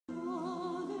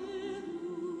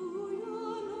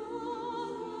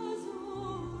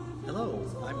Hello,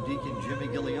 I'm Deacon Jimmy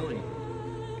Gillioni.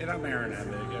 And I'm Aaron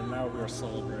Emig, and now we are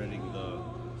celebrating the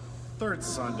third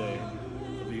Sunday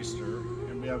of Easter,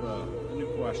 and we have a new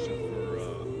question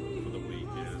for the week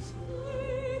is,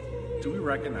 do we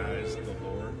recognize the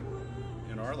Lord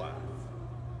in our life?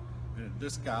 And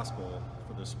this gospel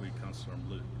for this week comes from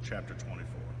Luke chapter 24.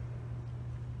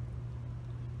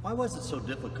 Why was it so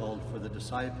difficult for the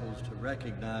disciples to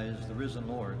recognize the risen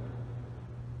Lord?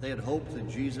 They had hoped that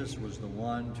Jesus was the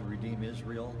one to redeem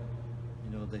Israel.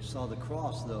 They saw the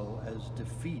cross, though, as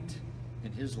defeat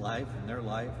in his life, in their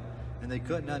life, and they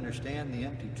couldn't understand the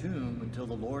empty tomb until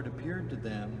the Lord appeared to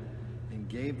them and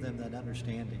gave them that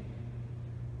understanding.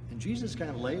 And Jesus kind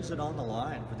of lays it on the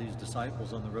line for these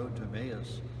disciples on the road to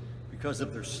Emmaus because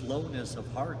of their slowness of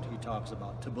heart, he talks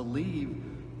about, to believe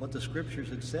what the scriptures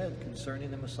had said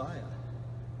concerning the Messiah.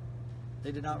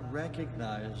 They did not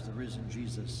recognize the risen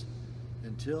Jesus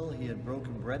until he had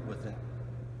broken bread with them.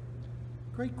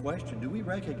 Great question. Do we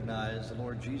recognize the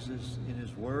Lord Jesus in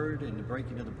his word, in the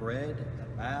breaking of the bread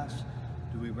at Mass?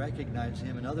 Do we recognize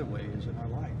him in other ways in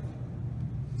our life?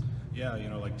 Yeah,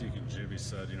 like Deacon Jimmy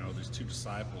said, these two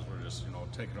disciples were just,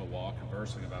 taking a walk,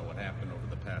 conversing about what happened over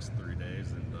the past 3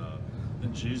 days, and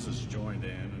then Jesus joined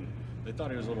in, and they thought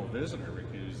he was a little visitor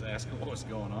because he was asking what was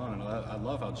going on, and I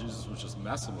love how Jesus was just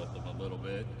messing with them a little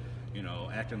bit,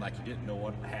 acting like he didn't know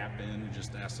what happened. He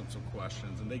just asked them some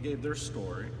questions, and they gave their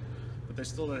story, but they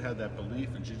still didn't have that belief,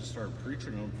 and Jesus started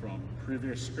preaching them from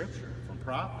previous scripture, from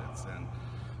prophets, and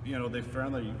they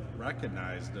finally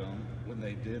recognized them when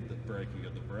they did the breaking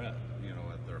of the bread,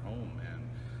 at their home. And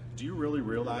do you really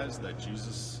realize that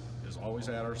Jesus is always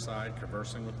at our side,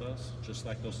 conversing with us, just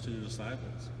like those two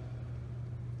disciples?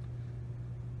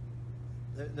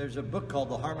 There's a book called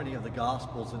The Harmony of the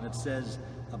Gospels, and it says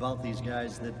about these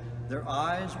guys that their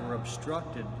eyes were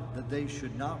obstructed, that they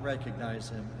should not recognize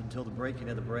him until the breaking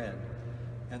of the bread.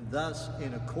 And thus,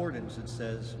 in accordance, it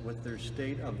says, with their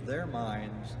state of their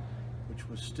minds, which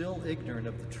was still ignorant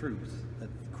of the truth, that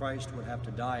Christ would have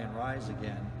to die and rise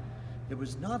again. It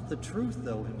was not the truth,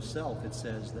 though, himself, it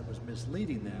says, that was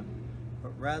misleading them,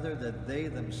 but rather that they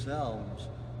themselves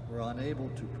were unable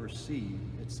to perceive,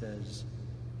 it says,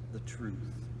 the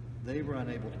truth. They were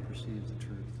unable to perceive the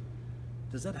truth.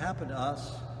 Does that happen to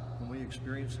us when we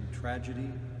experience some tragedy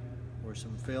or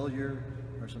some failure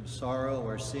or some sorrow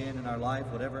or sin in our life,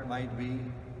 whatever it might be?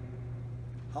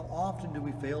 How often do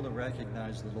we fail to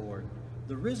recognize the Lord?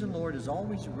 The risen Lord is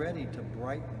always ready to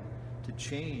brighten, to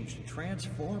change, to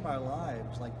transform our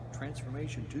lives, like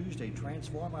Transformation Tuesday,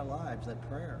 transform our lives, that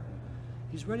prayer.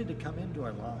 He's ready to come into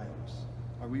our lives.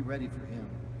 Are we ready for him?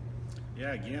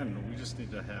 Yeah, again, we just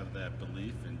need to have that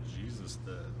belief in Jesus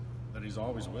that he's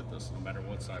always with us, no matter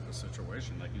what type of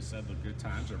situation. Like you said, the good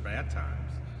times or bad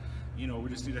times. We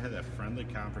just need to have that friendly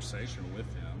conversation with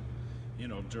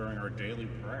him, during our daily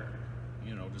prayer.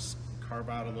 Just carve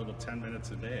out a little 10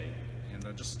 minutes a day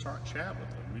and just start chat with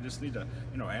him. We just need to,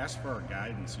 ask for our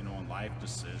guidance, on life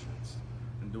decisions.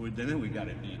 And then we got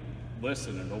to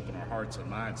listen and open our hearts and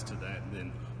minds to that. And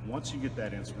then once you get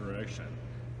that inspiration,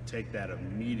 take that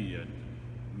immediate,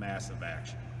 massive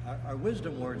action. Our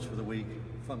wisdom words for the week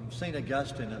from St.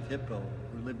 Augustine of Hippo,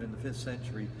 who lived in the 5th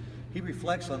century. He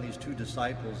reflects on these two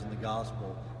disciples in the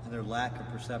gospel and their lack of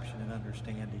perception and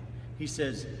understanding. He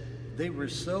says, they were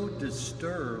so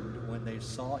disturbed when they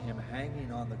saw him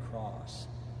hanging on the cross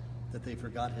that they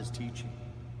forgot his teaching.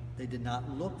 They did not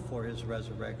look for his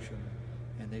resurrection,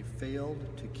 and they failed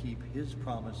to keep his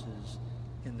promises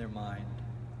in their mind.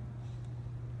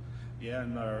 Yeah,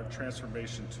 and our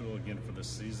transformation tool again for this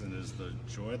season is the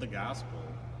Joy of the Gospel,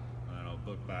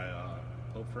 book by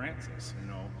Pope Francis.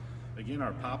 Again,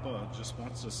 our Papa just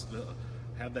wants us to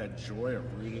have that joy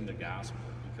of reading the Gospel,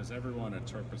 because everyone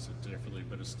interprets it differently,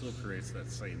 but it still creates that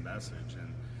same message.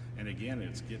 And again,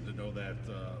 it's getting to know that,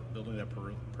 building that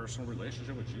personal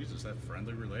relationship with Jesus, that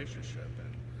friendly relationship.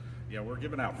 And yeah, we're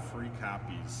giving out free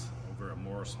copies over at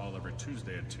Morris Hall every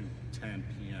Tuesday at 2:10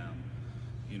 p.m.,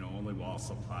 only while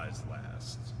supplies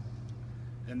last.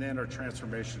 And then our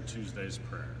Transformation Tuesday's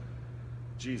prayer.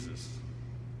 Jesus,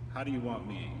 how do you want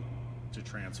me to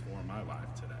transform my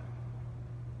life today?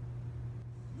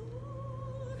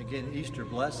 Again, Easter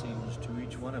blessings to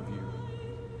each one of you.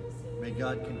 May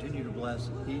God continue to bless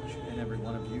each and every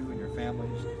one of you and your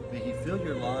families. May he fill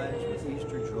your lives with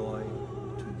Easter joy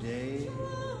today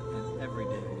and every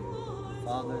day. The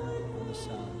Father, and the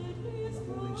Son, and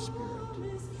the Holy Spirit.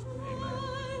 Amen.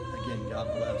 Again, God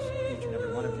bless each and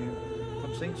every one of you.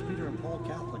 From St. Peter and Paul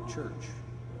Catholic Church,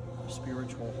 a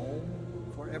spiritual home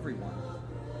for everyone.